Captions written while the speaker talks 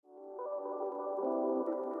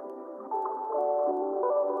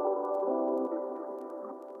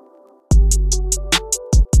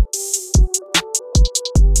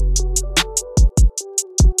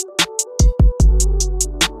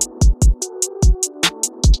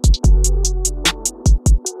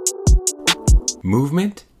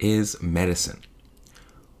Movement is medicine.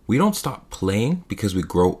 We don't stop playing because we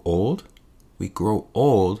grow old. We grow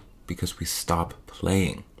old because we stop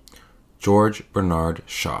playing. George Bernard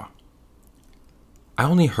Shaw. I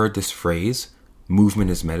only heard this phrase, movement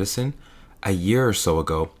is medicine, a year or so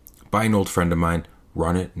ago by an old friend of mine,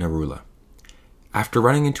 Ronit Narula. After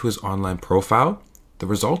running into his online profile, the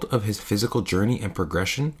result of his physical journey and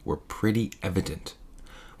progression were pretty evident.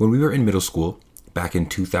 When we were in middle school, back in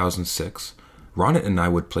 2006, Ronit and I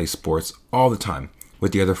would play sports all the time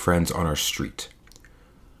with the other friends on our street.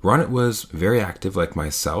 Ronit was very active like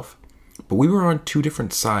myself, but we were on two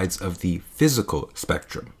different sides of the physical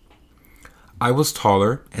spectrum. I was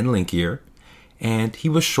taller and lankier, and he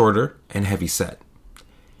was shorter and heavy-set.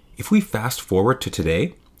 If we fast forward to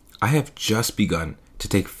today, I have just begun to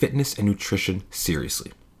take fitness and nutrition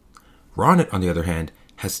seriously. Ronit, on the other hand,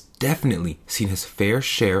 has definitely seen his fair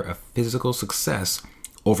share of physical success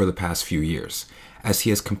over the past few years, as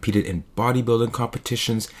he has competed in bodybuilding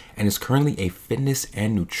competitions and is currently a fitness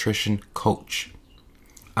and nutrition coach.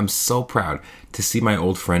 I'm so proud to see my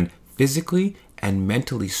old friend physically and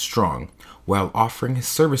mentally strong while offering his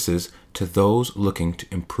services to those looking to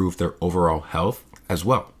improve their overall health as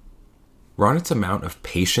well. Ronit's amount of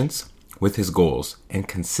patience with his goals and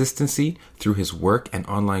consistency through his work and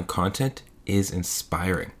online content is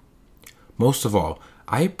inspiring. Most of all,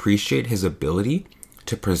 I appreciate his ability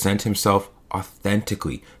to present himself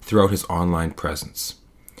authentically throughout his online presence.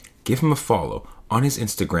 Give him a follow on his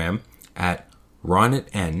Instagram at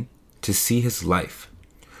RonitN to see his life.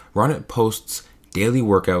 Ronit posts daily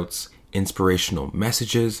workouts, inspirational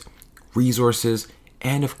messages, resources,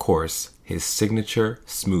 and of course, his signature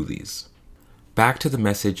smoothies. Back to the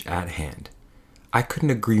message at hand. I couldn't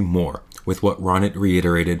agree more with what Ronit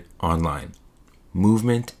reiterated online.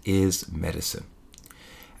 Movement is medicine.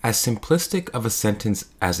 As simplistic of a sentence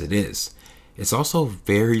as it is, it's also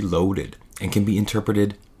very loaded and can be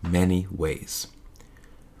interpreted many ways.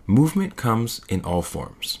 Movement comes in all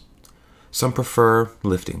forms. Some prefer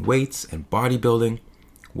lifting weights and bodybuilding,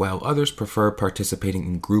 while others prefer participating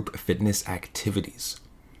in group fitness activities.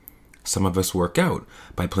 Some of us work out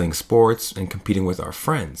by playing sports and competing with our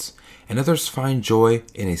friends, and others find joy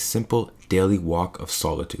in a simple daily walk of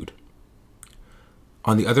solitude.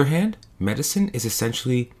 On the other hand, medicine is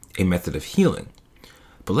essentially a method of healing.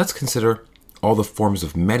 But let's consider all the forms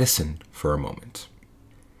of medicine for a moment.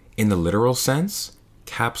 In the literal sense,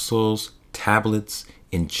 capsules, tablets,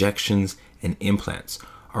 injections, and implants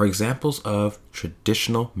are examples of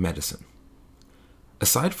traditional medicine.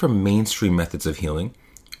 Aside from mainstream methods of healing,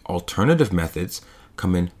 alternative methods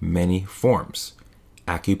come in many forms.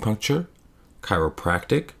 Acupuncture,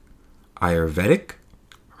 chiropractic, Ayurvedic,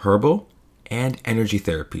 herbal, and energy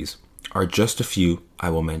therapies are just a few I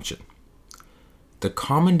will mention. The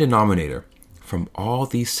common denominator from all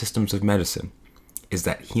these systems of medicine is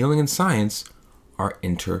that healing and science are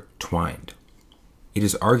intertwined. It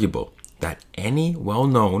is arguable that any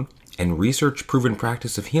well-known and research-proven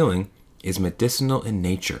practice of healing is medicinal in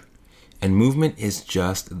nature, and movement is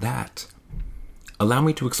just that. Allow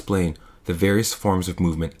me to explain the various forms of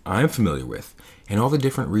movement I'm familiar with and all the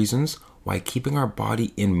different reasons why keeping our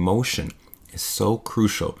body in motion is so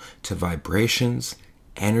crucial to vibrations,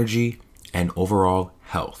 energy, and overall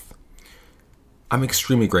health. I'm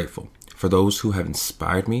extremely grateful for those who have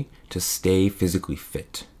inspired me to stay physically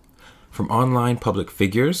fit. From online public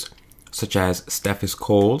figures such as Steph is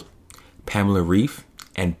Cold, Pamela Reif,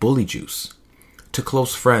 and Bully Juice, to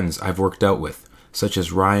close friends I've worked out with such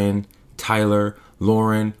as Ryan, Tyler,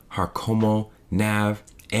 Lauren, Harkomo, Nav,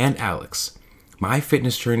 and Alex. My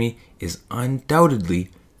fitness journey is undoubtedly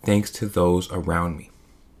thanks to those around me.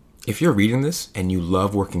 If you're reading this and you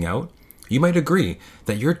love working out, you might agree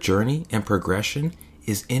that your journey and progression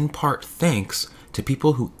is in part thanks to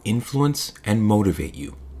people who influence and motivate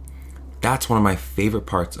you. That's one of my favorite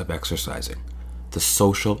parts of exercising, the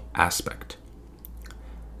social aspect.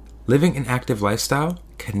 Living an active lifestyle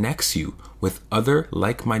connects you with other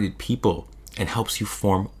like-minded people and helps you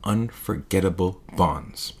form unforgettable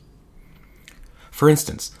bonds. For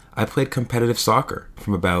instance, I played competitive soccer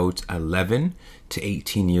from about 11 to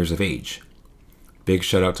 18 years of age. Big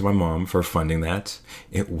shout out to my mom for funding that.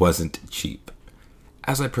 It wasn't cheap.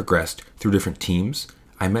 As I progressed through different teams,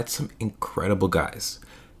 I met some incredible guys,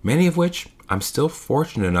 many of which I'm still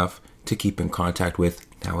fortunate enough to keep in contact with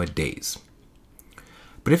nowadays.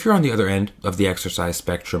 But if you're on the other end of the exercise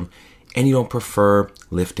spectrum and you don't prefer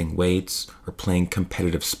lifting weights or playing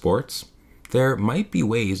competitive sports, there might be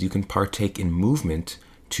ways you can partake in movement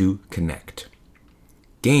to connect.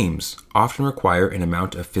 Games often require an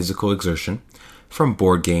amount of physical exertion, from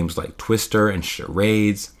board games like Twister and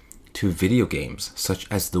charades, to video games such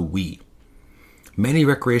as the Wii. Many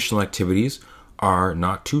recreational activities are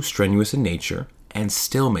not too strenuous in nature and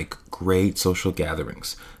still make great social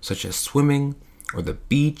gatherings, such as swimming or the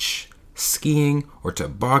beach, skiing or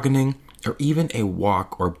tobogganing, or even a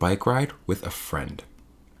walk or bike ride with a friend.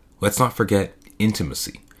 Let's not forget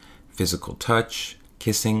intimacy. Physical touch,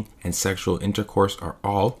 kissing, and sexual intercourse are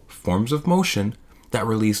all forms of motion that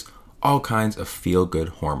release all kinds of feel-good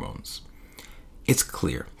hormones. It's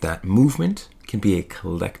clear that movement can be a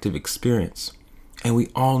collective experience, and we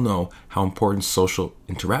all know how important social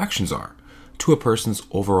interactions are to a person's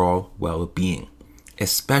overall well-being,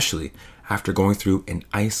 especially after going through an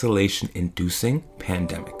isolation-inducing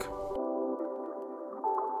pandemic.